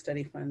those work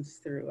study funds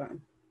through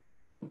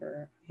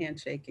her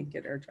handshake and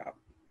get her job.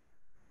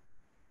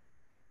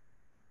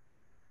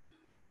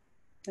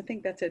 I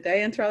think that's it. Did I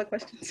answer all the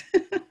questions?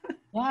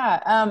 Yeah,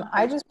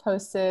 I just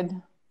posted,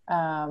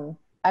 I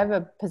have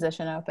a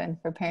position open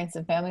for Parents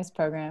and Families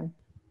program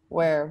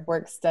where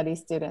work study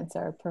students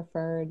are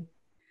preferred.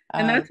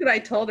 And that's what I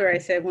told her. I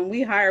said, when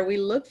we hire, we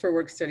look for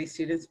work study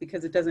students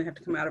because it doesn't have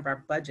to come out of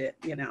our budget,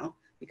 you know,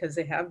 because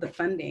they have the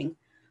funding.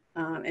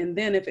 And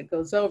then if it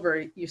goes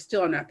over, you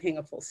still are not paying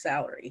a full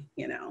salary,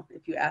 you know,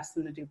 if you ask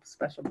them to do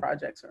special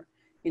projects or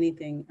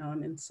anything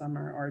in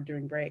summer or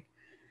during break.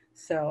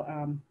 So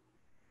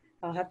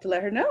I'll have to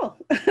let her know.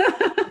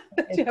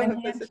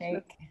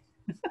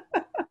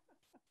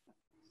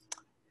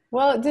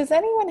 Well, does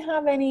anyone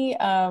have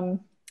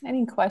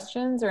any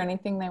questions or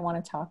anything they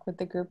want to talk with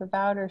the group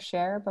about or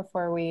share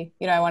before we,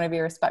 you know, I want to be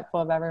respectful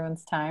of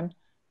everyone's time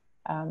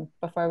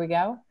before we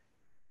go?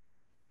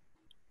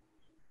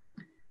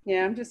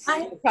 Yeah,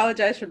 I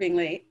apologize for being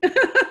late.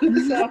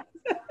 So.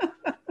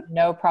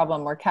 No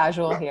problem. We're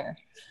casual here.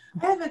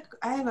 I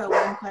have a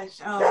one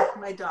question. Oh,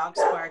 my dog's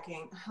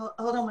barking. Hold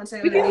on one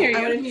second. I'm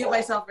going to mute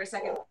myself for a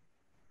second.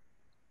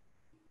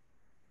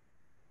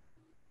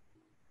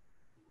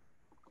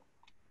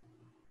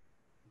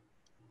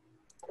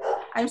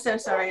 I'm so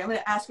sorry. I'm going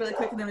to ask really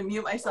quick and then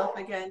mute myself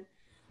again.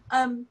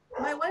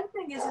 My one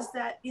thing is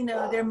that, you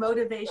know, their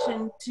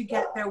motivation to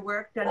get their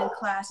work done in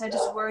class, I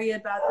just worry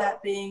about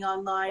that being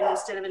online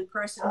instead of in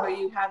person, where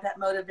you have that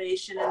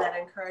motivation and that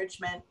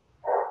encouragement,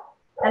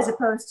 as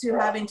opposed to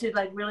having to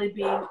like really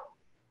be,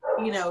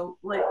 you know,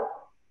 like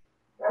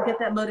get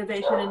that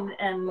motivation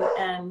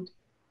and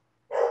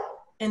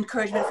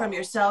encouragement from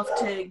yourself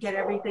to get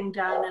everything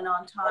done and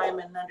on time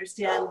and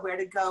understand where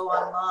to go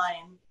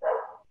online.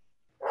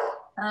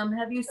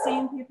 Have you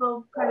seen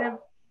people kind of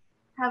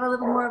have a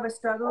little more of a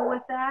struggle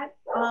with that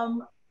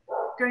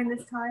during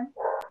this time?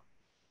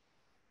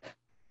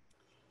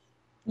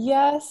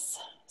 Yes.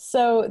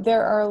 So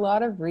there are a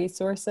lot of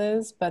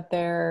resources, but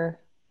they're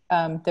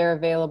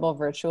available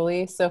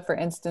virtually. So for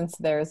instance,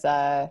 there's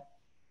a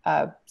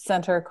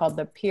center called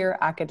the Peer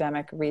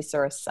Academic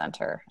Resource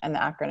Center, and the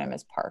acronym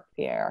is PARC,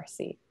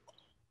 P-A-R-C.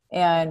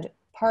 And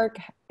PARC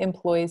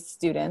employs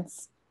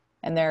students,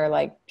 and they're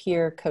like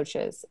peer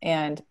coaches,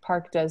 and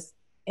PARC does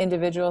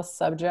individual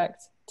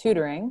subject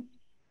tutoring,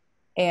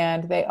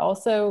 and they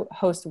also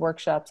host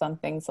workshops on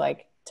things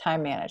like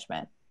time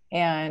management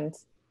and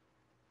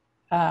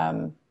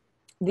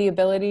the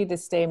ability to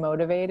stay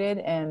motivated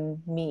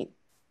and meet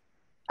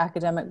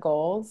academic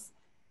goals.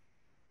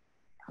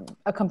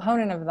 A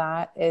component of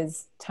that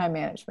is time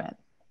management.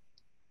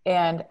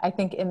 And I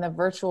think in the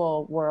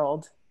virtual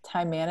world,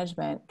 time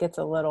management gets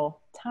a little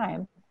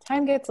time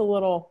gets a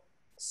little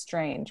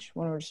strange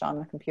when we're just on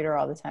the computer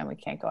all the time. We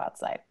can't go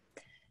outside.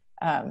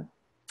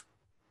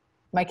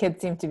 My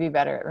kids seem to be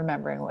better at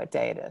remembering what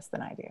day it is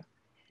than I do.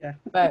 Yeah.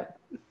 But,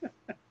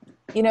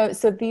 you know,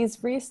 so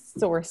these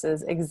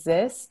resources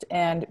exist,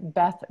 and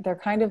Beth, they're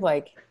kind of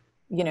like,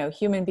 you know,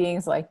 human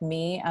beings like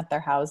me at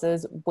their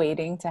houses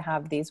waiting to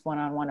have these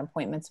one-on-one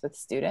appointments with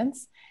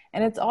students.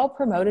 And it's all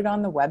promoted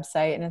on the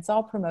website, and it's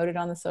all promoted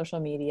on the social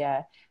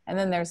media. And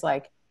then there's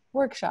like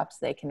workshops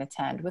they can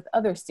attend with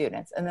other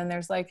students. And then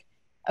there's like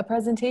a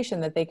presentation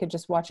that they could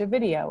just watch a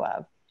video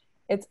of.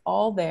 It's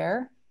all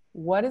there.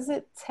 What does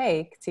it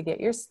take to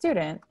get your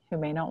student who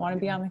may not want to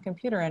be on the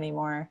computer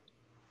anymore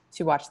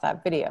to watch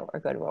that video or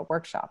go to a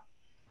workshop?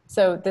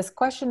 So this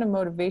question of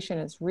motivation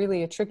is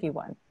really a tricky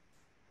one.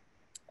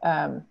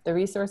 The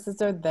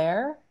resources are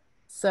there.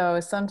 So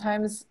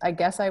sometimes I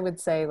guess I would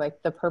say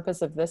like the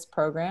purpose of this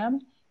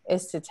program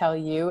is to tell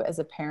you as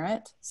a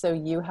parent, so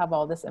you have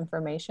all this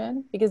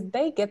information, because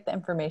they get the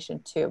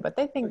information too, but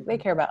they think they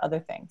care about other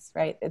things,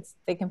 right?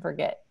 They can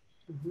forget.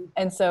 Mm-hmm.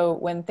 And so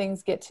when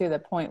things get to the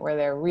point where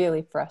they're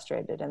really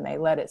frustrated and they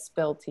let it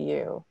spill to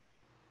you,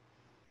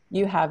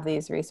 you have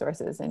these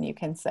resources and you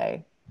can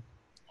say,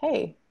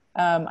 hey,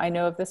 I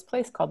know of this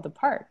place called the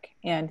park,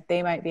 and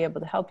they might be able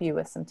to help you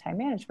with some time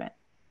management.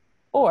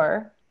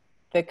 Or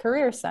the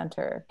Career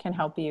Center can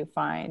help you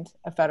find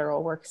a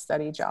federal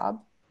work-study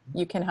job.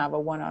 You can have a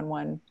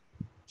one-on-one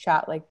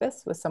chat like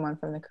this with someone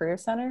from the Career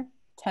Center,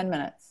 10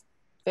 minutes,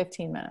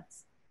 15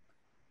 minutes.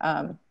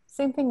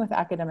 Same thing with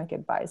academic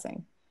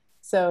advising.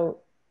 So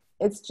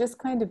it's just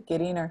kind of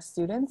getting our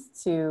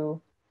students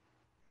to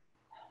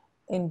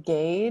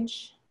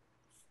engage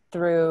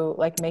through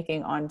like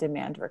making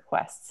on-demand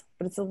requests.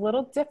 But it's a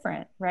little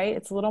different, right?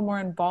 It's a little more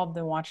involved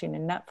than watching a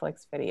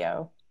Netflix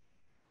video.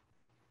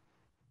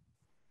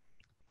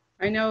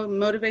 I know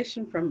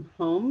motivation from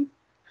home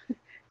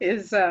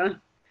is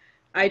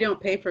I don't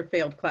pay for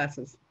failed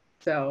classes.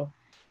 So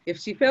if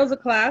she fails a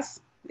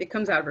class, it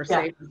comes out of her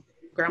savings.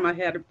 Grandma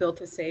had built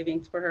a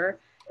savings for her,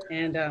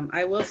 and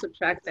I will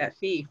subtract that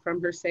fee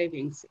from her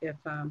savings if,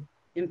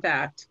 in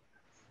fact,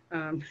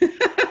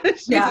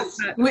 yeah.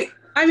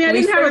 I mean, I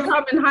didn't have a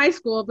problem in high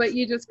school, but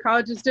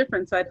college is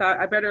different. So I thought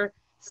I better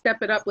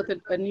step it up with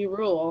a new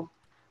rule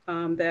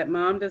that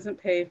mom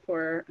doesn't pay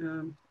for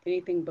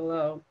anything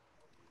below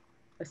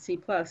a C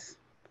plus.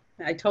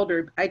 I told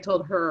her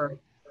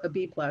a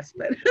B plus,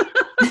 but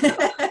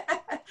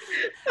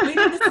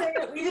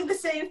we did the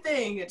same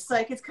thing. It's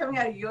like it's coming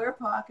out of your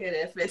pocket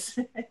if it's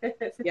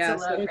yeah. a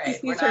low So when she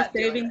grade. sees her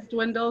savings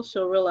dwindle,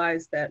 she'll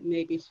realize that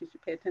maybe she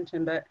should pay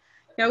attention. But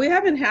yeah, we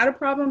haven't had a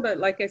problem. But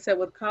like I said,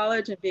 with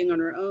college and being on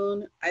her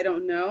own, I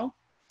don't know.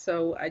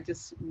 So I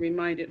just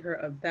reminded her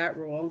of that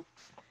rule,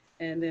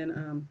 and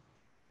then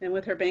and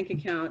with her bank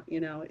account, you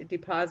know, it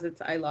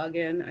deposits. I log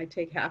in. I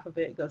take half of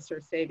it. It goes to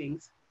her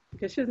savings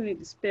because she doesn't need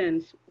to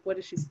spend. What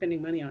is she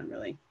spending money on,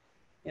 really?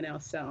 You know,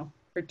 so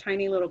her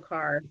tiny little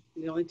car,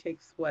 it only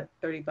takes what,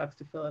 $30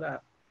 to fill it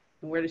up.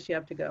 And where does she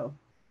have to go?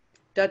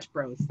 Dutch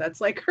Bros. That's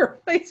like her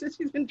place that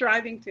she's been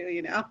driving to,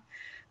 you know.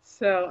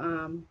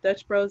 So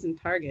Dutch Bros and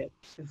Target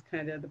is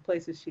kind of the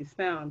places she's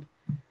found.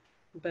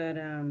 But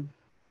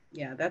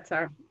yeah, that's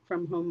our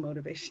from home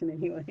motivation,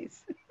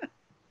 anyways.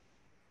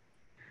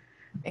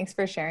 Thanks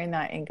for sharing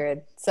that,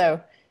 Ingrid. So,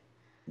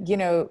 you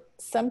know,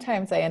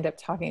 sometimes I end up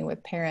talking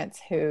with parents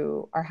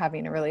who are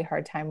having a really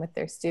hard time with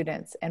their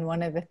students. And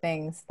one of the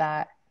things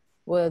that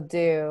we'll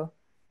do,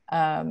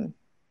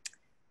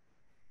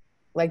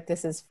 like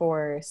this is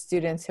for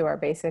students who are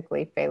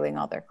basically failing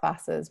all their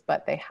classes,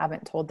 but they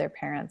haven't told their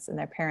parents, and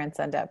their parents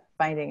end up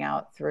finding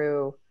out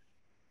through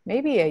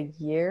maybe a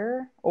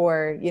year,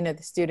 or, you know,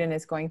 the student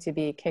is going to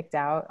be kicked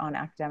out on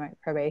academic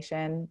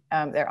probation.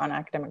 They're on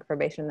academic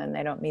probation, then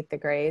they don't meet the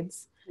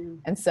grades.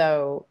 And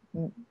so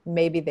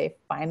maybe they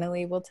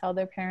finally will tell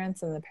their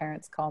parents, and the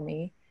parents call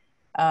me.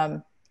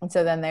 And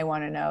so then they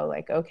want to know,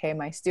 like, okay,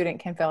 my student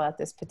can fill out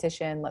this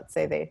petition. Let's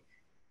say they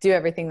do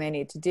everything they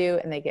need to do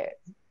and they get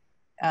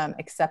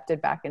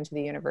accepted back into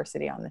the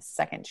university on the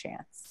second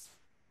chance.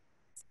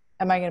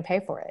 Am I going to pay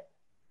for it?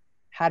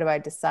 How do I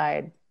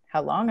decide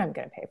how long I'm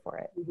going to pay for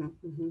it?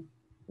 Mm-hmm, mm-hmm.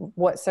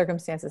 What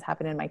circumstances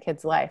happen in my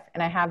kid's life?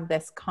 And I have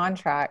this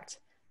contract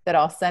that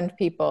I'll send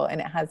people,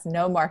 and it has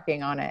no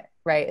marking on it,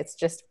 right? It's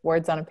just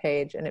words on a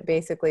page. And it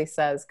basically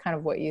says kind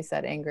of what you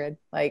said, Ingrid,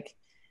 like,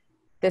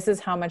 this is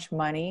how much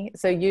money.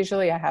 So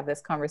usually I have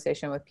this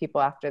conversation with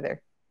people after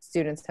their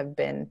students have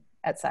been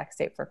at Sac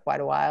State for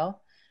quite a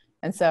while.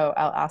 And so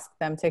I'll ask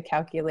them to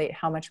calculate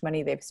how much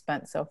money they've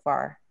spent so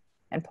far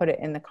and put it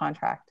in the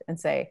contract and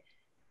say,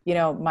 you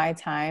know, my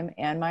time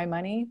and my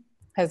money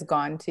has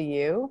gone to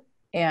you,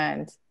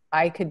 and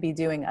I could be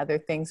doing other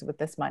things with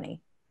this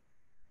money.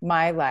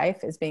 My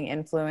life is being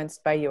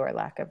influenced by your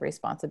lack of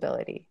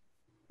responsibility.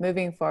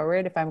 Moving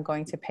forward, if I'm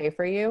going to pay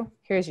for you,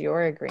 here's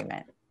your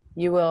agreement.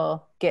 You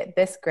will get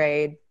this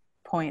grade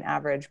point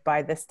average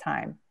by this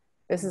time.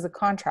 This is a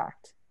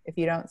contract.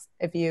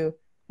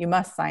 You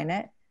must sign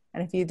it.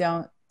 And if you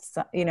don't,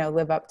 you know,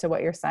 live up to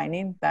what you're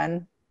signing,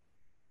 then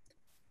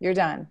you're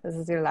done. This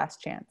is your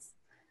last chance.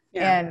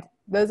 Yeah. And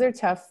those are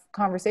tough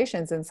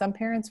conversations, and some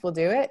parents will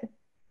do it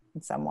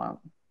and some won't.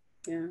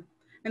 Yeah.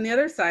 And the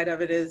other side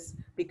of it is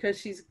because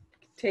she's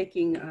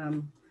taking,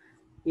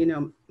 you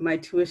know, my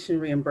tuition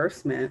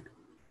reimbursement,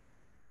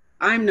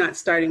 I'm not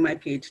starting my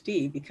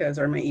PhD because,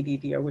 or my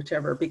EDD or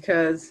whichever,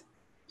 because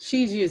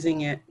she's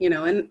using it, you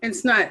know, and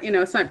it's not, you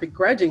know, it's not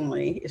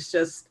begrudgingly. It's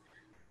just,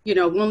 you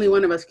know, only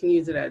one of us can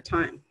use it at a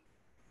time.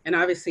 And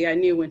obviously I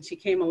knew when she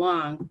came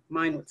along,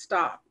 mine would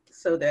stop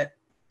so that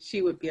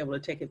she would be able to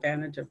take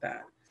advantage of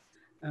that.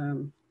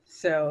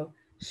 So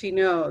she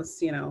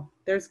knows, you know,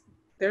 there's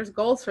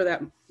goals for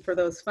that, for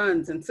those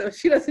funds. And so if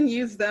she doesn't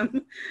use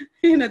them,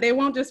 you know, they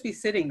won't just be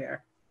sitting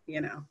there,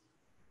 you know.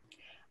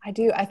 I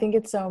think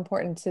it's so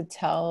important to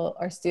tell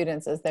our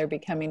students as they're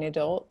becoming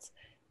adults,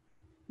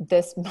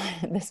 this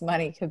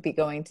money could be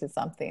going to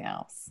something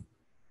else.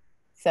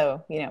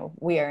 So, you know,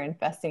 we are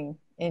investing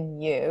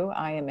in you.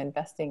 I am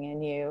investing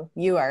in you.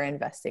 You are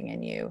investing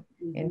in you,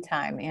 in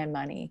time and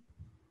money.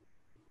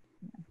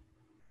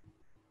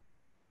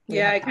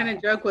 Yeah, I kind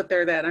of joke with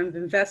her that I'm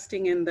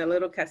investing in the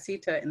little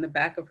casita in the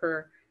back of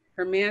her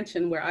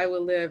mansion where I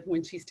will live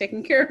when she's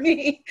taking care of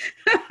me.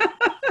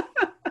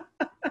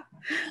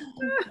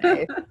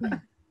 Nice.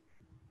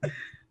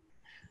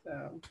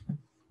 So.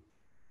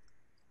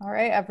 All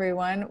right,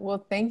 everyone.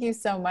 Well, thank you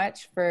so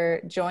much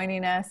for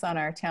joining us on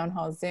our town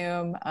hall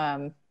Zoom.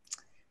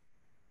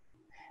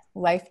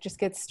 Life just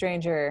gets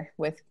stranger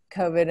with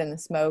COVID and the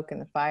smoke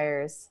and the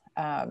fires.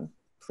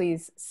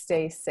 Please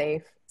stay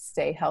safe,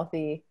 stay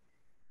healthy.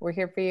 We're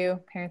here for you,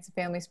 Parents and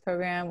Families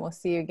Program. We'll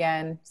see you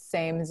again,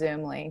 same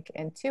Zoom link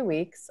in 2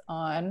 weeks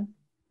on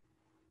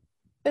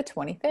the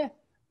 25th.